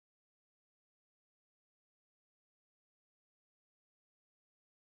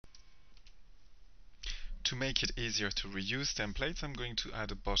To make it easier to reuse templates, I'm going to add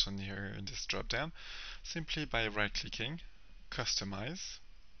a button here in this drop-down, simply by right-clicking, Customize.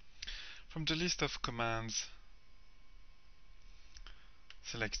 From the list of commands,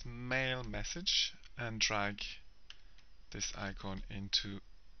 select Mail Message and drag this icon into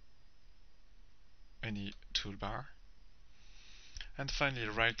any toolbar. And finally,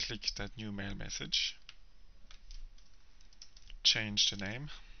 right-click that new mail message, change the name,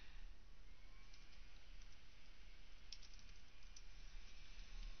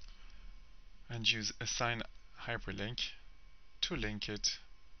 and use Assign Hyperlink to link it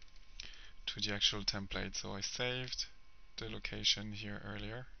to the actual template. So I saved the location here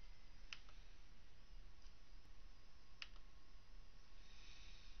earlier.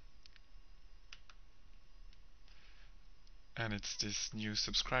 And it's this new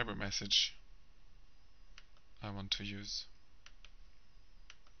subscriber message I want to use.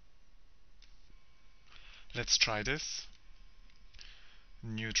 Let's try this.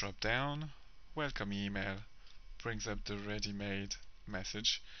 New drop down, welcome email, brings up the ready-made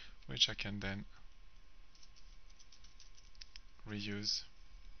message, which I can then reuse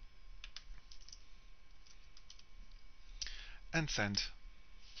and send.